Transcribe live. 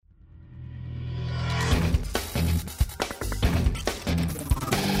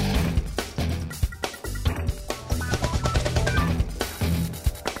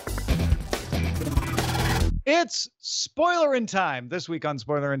It's Spoiler in Time. This week on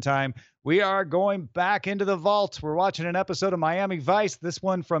Spoiler in Time, we are going back into the vault. We're watching an episode of Miami Vice, this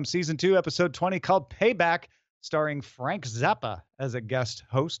one from season 2, episode 20, called Payback, starring Frank Zappa as a guest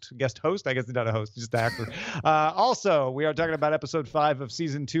host. I guess he's not a host, just an actor. Also, we are talking about episode 5 of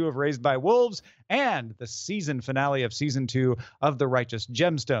season 2 of Raised by Wolves and the season finale of season 2 of The Righteous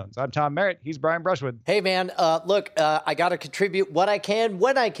Gemstones. I'm Tom Merritt. He's Brian Brushwood. Hey, man. Look, I got to contribute what I can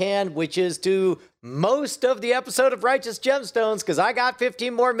when I can, which is to most of the episode of Righteous Gemstones, because I got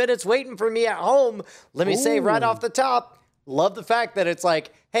 15 more minutes waiting for me at home. Let me say right off the top, love the fact that it's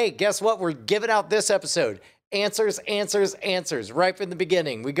like, hey, guess what? We're giving out this episode. Answers right from the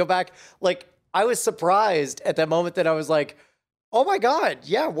beginning. We go back. Like, I was surprised at that moment that I was like, oh my God,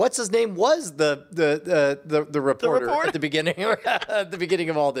 yeah, what's his name was the reporter at the beginning at the beginning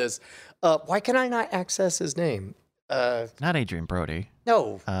of all this. Why can I not access his name? Not Adrian Brody.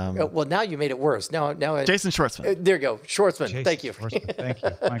 No. Well, now you made it worse. Now Jason Schwartzman. There you go. Schwartzman. Thank you. Thank you.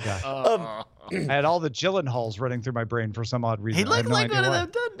 My God. I had all the Gyllenhaals running through my brain for some odd reason. He looked like one of them,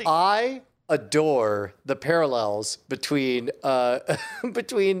 doesn't he? I adore the parallels between like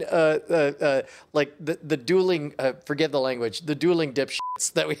the dueling forgive the language, the dueling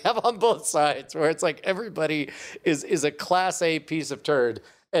dipshits that we have on both sides, where it's like everybody is a class A piece of turd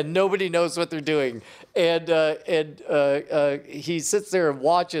and nobody knows what they're doing, and he sits there and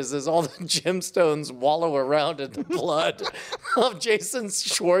watches as all the gemstones wallow around in the blood of Jason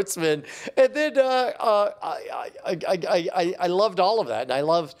Schwartzman, and then I loved all of that, and I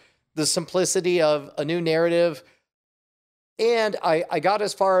loved the simplicity of a new narrative. And I got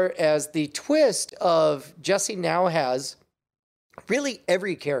as far as the twist of Jesse now has, really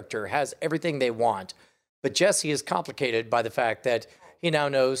every character has everything they want, but Jesse is complicated by the fact that he now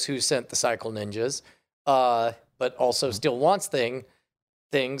knows who sent the Cycle Ninjas, but also still wants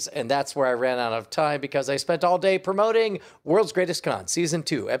things. And that's where I ran out of time because I spent all day promoting World's Greatest Con, Season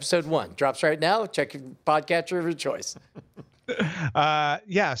 2, Episode 1. Drops right now. Check your podcatcher of your choice.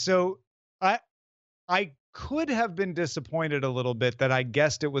 So I could have been disappointed a little bit that I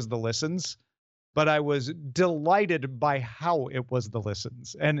guessed it was the listens, but I was delighted by how it was the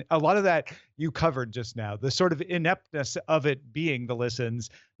listens. And a lot of that you covered just now, the sort of ineptness of it being the listens,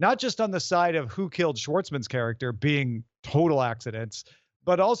 not just on the side of who killed Schwartzman's character being total accidents,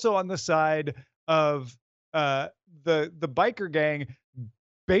 but also on the side of the biker gang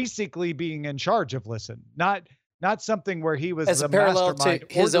basically being in charge of Listen, not something where he was as the a parallel mastermind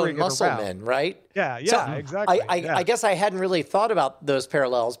to his own ordering it muscle around. men, right? Yeah, So, exactly. I guess I hadn't really thought about those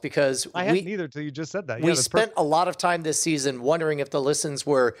parallels because I hadn't either till you just said that. We spent a lot of time this season wondering if the Listens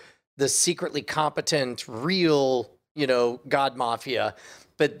were the secretly competent, real, God Mafia.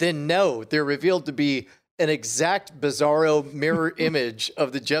 But then no, they're revealed to be an exact bizarro mirror image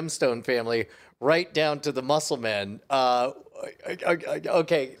of the Gemstone family, right down to the muscle men.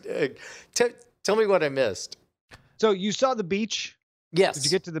 Okay, tell me what I missed. So you saw the beach? Yes. Did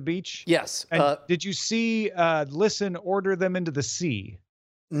you get to the beach? Yes. And did you see Listen order them into the sea?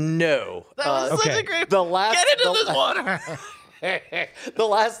 No. That was such a great. Get into this water. The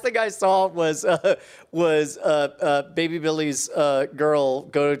last thing I saw was Baby Billy's girl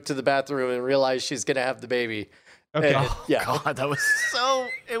go to the bathroom and realize she's gonna have the baby. Okay. God, that was so.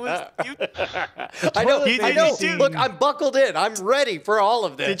 It was. I know. Look, I'm buckled in. I'm ready for all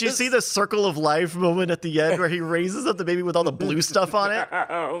of this. Did you see the circle of life moment at the end where he raises up the baby with all the blue stuff on it?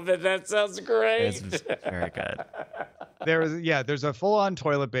 Oh, but that sounds great. It's very good. There's a full-on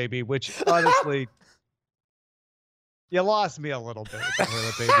toilet baby, which honestly, you lost me a little bit with the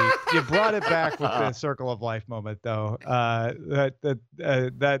toilet baby. You brought it back with the circle of life moment, though.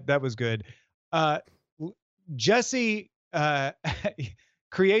 That was good. Jesse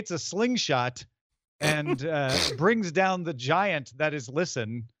creates a slingshot and brings down the giant that is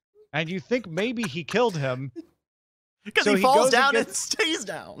Listen, and you think maybe he killed him. Because he falls down and stays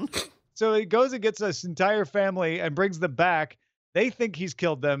down. So he goes and gets this entire family and brings them back. They think he's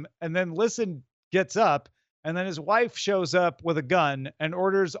killed them, and then Listen gets up, and then his wife shows up with a gun and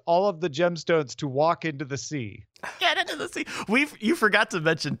orders all of the gemstones to walk into the sea. Get into the sea. You forgot to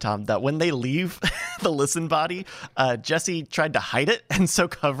mention, Tom, that when they leave the Listen body, Jesse tried to hide it and so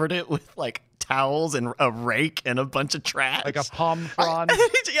covered it with like towels and a rake and a bunch of trash. Like a palm frond.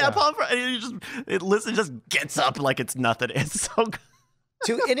 Palm frond. And Listen just gets up like it's nothing. It's so good.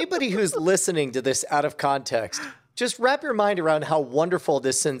 To anybody who's listening to this out of context, Just wrap your mind around how wonderful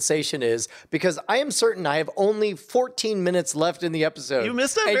this sensation is, because I am certain I have only 14 minutes left in the episode. You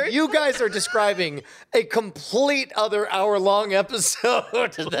missed it, and you guys are describing a complete other hour-long episode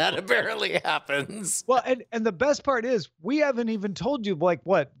that apparently happens. Well, and the best part is we haven't even told you, like,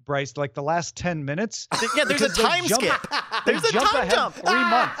 what, Bryce, like the last 10 minutes? Yeah, there's a Because they time jump- skip. They There's a jump time ahead jump. 3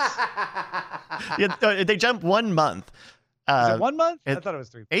 months. Yeah, they jump 1 month. Is it 1 month? I it- thought it was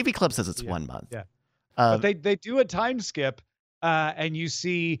 3. AV Club says it's Yeah, 1 month. yeah. Uh, But they do a time skip, and you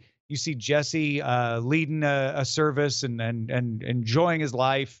see Jesse leading a service and enjoying his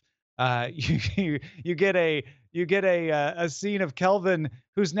life. You get a scene of Kelvin,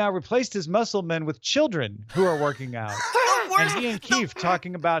 who's now replaced his muscle men with children who are working out, and he and Keith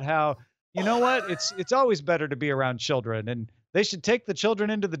talking about how, you know what, it's always better to be around children, and they should take the children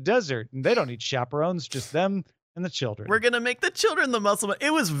into the desert, and they don't need chaperones, just them and the children. We're gonna make the children the muscle.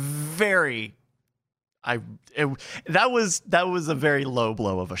 It was very. That was a very low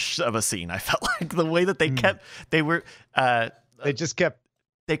blow of a scene. I felt like the way that they kept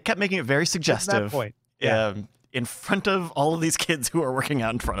making it very suggestive. That point. Yeah. In front of all of these kids who are working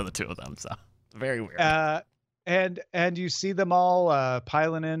out in front of the two of them. So very weird. And you see them all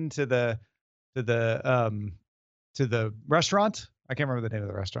piling into the restaurant. I can't remember the name of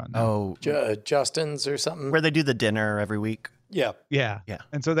the restaurant now. Oh, Justin's or something. where they do the dinner every week. Yeah. Yeah. Yeah.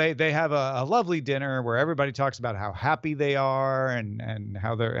 And so they have a lovely dinner where everybody talks about how happy they are and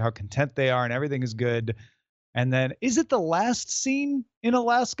how content they are and everything is good. And then is it the last scene in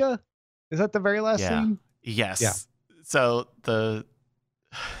Alaska? Is that the very last scene? Yes. Yeah. So the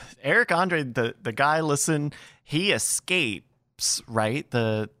Eric Andre, the guy, listen, he escapes, right?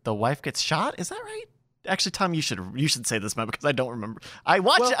 The wife gets shot. Is that right? Actually, Tom, you should say this, man, because I don't remember. I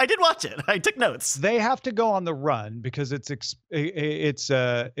did watch it. I took notes. They have to go on the run because it's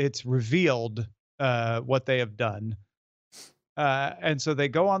revealed what they have done. And so they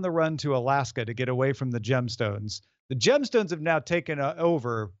go on the run to Alaska to get away from the gemstones. The gemstones have now taken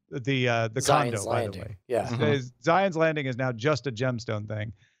over the Zion's condo, Landing. by the way. Yeah. Mhm. Zion's Landing is now just a gemstone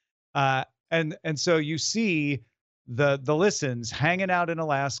thing. And so you see the Listens hanging out in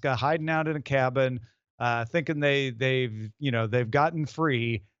Alaska, hiding out in a cabin, thinking they've gotten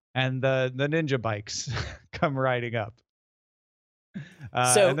free, and the ninja bikes come riding up.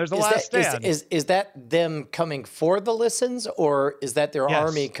 So and there's a is last that, stand. is that them coming for the Listens, or is that their Yes.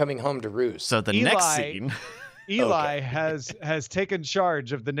 army coming home to roost? So the next scene. Eli has taken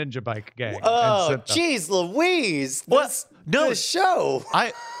charge of the ninja bike gang. and Oh, sent them. geez, Louise! What? No. This show.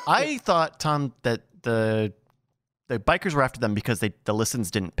 I thought, Tom, that the bikers were after them because the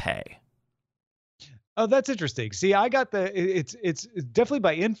Listens didn't pay. Oh, that's interesting. See, I got it's definitely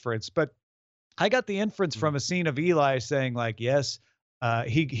by inference, but I got the inference from a scene of Eli saying, like, yes,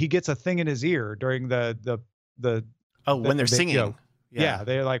 he gets a thing in his ear during the When they're singing. you know, yeah,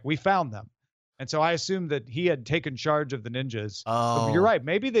 they're like, we found them. And so I assumed that he had taken charge of the ninjas. Oh. But you're right.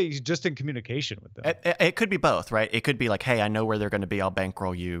 Maybe he's just in communication with them. It could be both, right? It could be like, hey, I know where they're going to be. I'll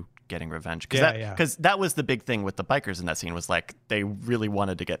bankroll you getting revenge. Because that was the big thing with the bikers in that scene, was like they really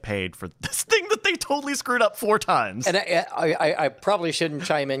wanted to get paid for this thing that they totally screwed up 4 times. And I probably shouldn't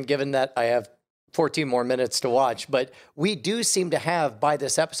chime in, given that I have 14 more minutes to watch, but we do seem to have, by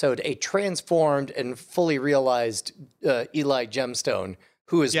this episode, a transformed and fully realized Eli Gemstone,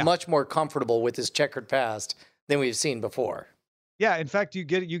 who is much more comfortable with his checkered past than we've seen before. Yeah, in fact, you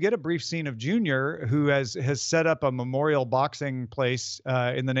get a brief scene of Junior, who has set up a memorial boxing place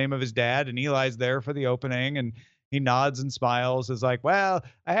in the name of his dad, and Eli's there for the opening, and he nods and smiles, is like, well,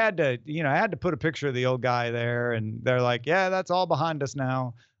 I had to put a picture of the old guy there, and they're like, yeah, that's all behind us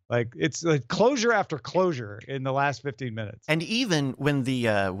now. Like, it's like closure after closure in the last 15 minutes. And even when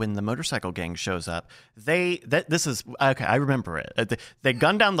the motorcycle gang shows up, this is okay. I remember it. They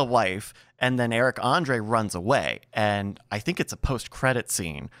gun down the wife, and then Eric Andre runs away. And I think it's a post-credit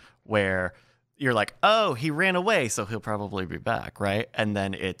scene where you're like, oh, he ran away, so he'll probably be back, right? And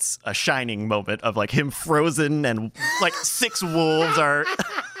then it's a shining moment of like him frozen, and like 6 wolves are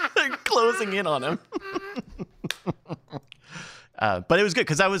closing in on him. But it was good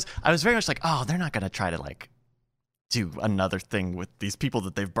because I was very much like, oh, they're not gonna try to like do another thing with these people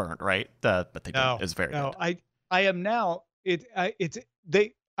that they've burnt, right? But they didn't. It's very good. I am now.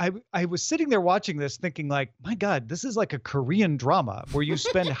 I was sitting there watching this, thinking like, my God, this is like a Korean drama where you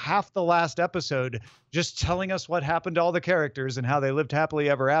spend half the last episode just telling us what happened to all the characters and how they lived happily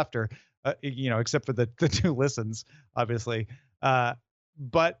ever after. Except for the 2 Listens, obviously.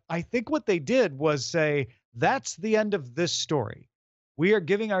 But I think what they did was say, that's the end of this story. We are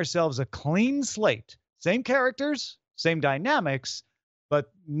giving ourselves a clean slate. Same characters, same dynamics,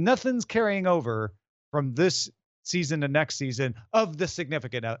 but nothing's carrying over from this season to next season of the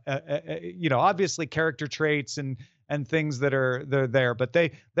significant, obviously character traits and things they're there, but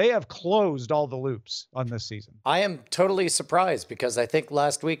they have closed all the loops on this season. I am totally surprised because I think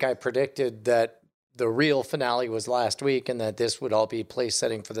last week I predicted that the real finale was last week and that this would all be place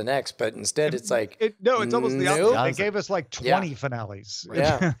setting for the next, but instead it's like it's almost the nope. opposite. They gave us like 20 finales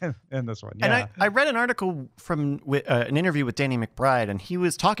in this one. And I read an article from an interview with Danny McBride, and he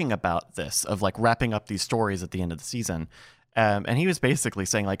was talking about this of like wrapping up these stories at the end of the season. And he was basically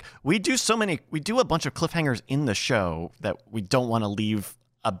saying like, we do a bunch of cliffhangers in the show that we don't want to leave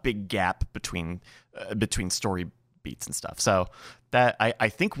a big gap between story beats and stuff. So that I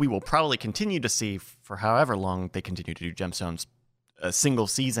think we will probably continue to see for however long they continue to do Gemstones single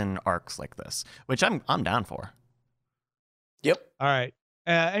season arcs like this, which I'm down for. Yep. All right.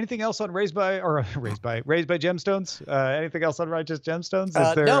 Anything else on Raised by Gemstones? Anything else on Righteous Gemstones?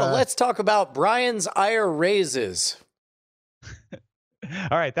 No, let's talk about Brian's ire raises.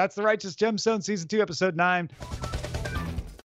 All right. That's the Righteous Gemstones season 2, episode 9.